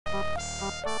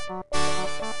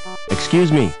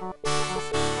Excuse me.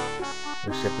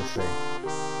 What shit to say?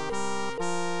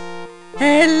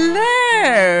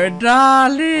 Hello,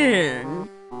 darling.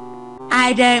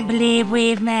 I don't believe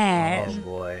we've met. Oh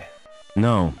boy.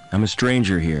 No, I'm a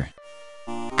stranger here.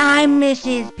 I'm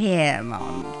Mrs.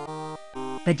 Piermont,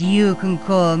 but you can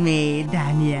call me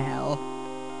Danielle.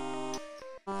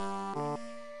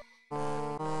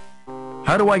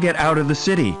 How do I get out of the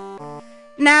city?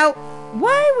 Now,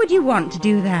 why would you want to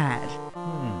do that?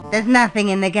 There's nothing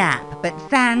in the gap but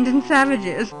sand and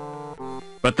savages.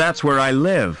 But that's where I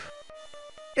live.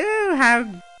 Ooh, how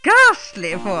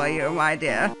ghastly for you, my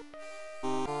dear.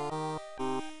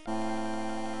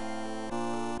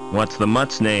 What's the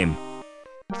mutt's name?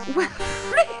 Well,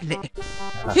 really?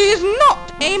 He's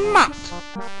not a mutt.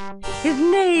 His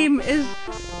name is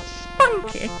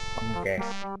Spunky. Okay.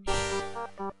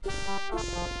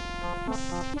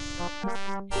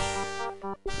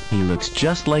 He looks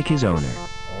just like his owner.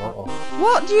 Uh-oh.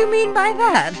 What do you mean by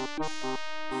that?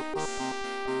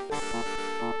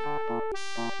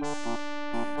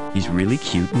 He's really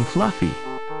cute and fluffy.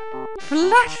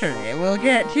 Flattery will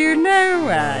get you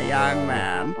nowhere, young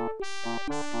man.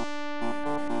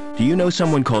 Do you know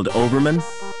someone called Overman?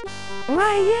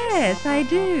 Why, yes, I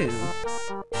do.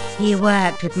 He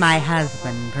worked with my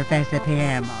husband, Professor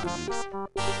Piermont.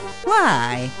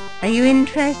 Why? Are you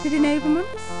interested in Overman?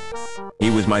 He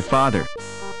was my father.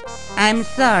 I'm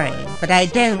sorry, but I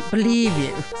don't believe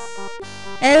you.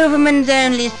 Overman's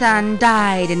only son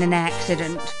died in an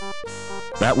accident.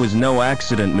 That was no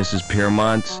accident, Mrs.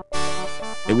 Piermont.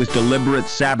 It was deliberate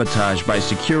sabotage by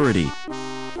security.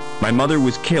 My mother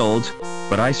was killed,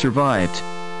 but I survived.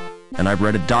 And I've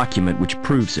read a document which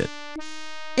proves it.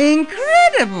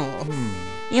 Incredible!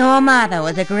 Your mother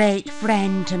was a great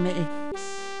friend to me.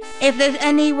 If there's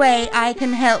any way I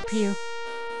can help you,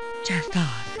 just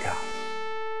ask.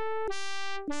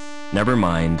 Never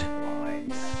mind.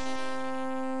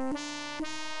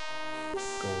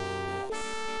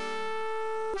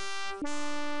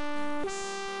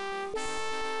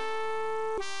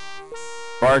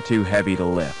 Far too heavy to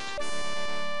lift.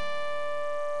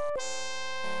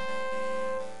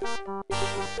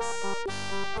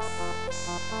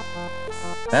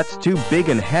 That's too big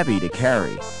and heavy to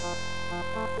carry.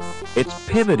 It's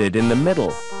pivoted in the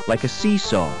middle, like a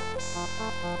seesaw.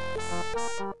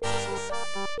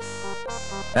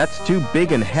 That's too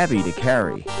big and heavy to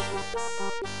carry.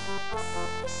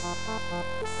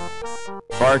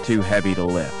 Far too heavy to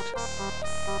lift.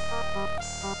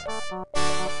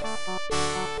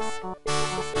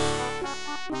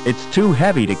 It's too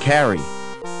heavy to carry.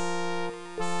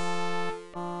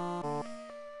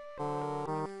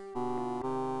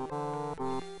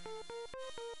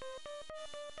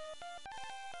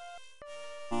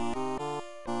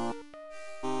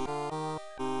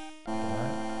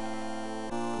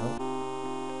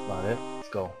 About it. Let's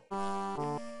go.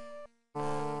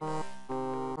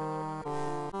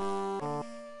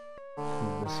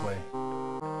 Move this way.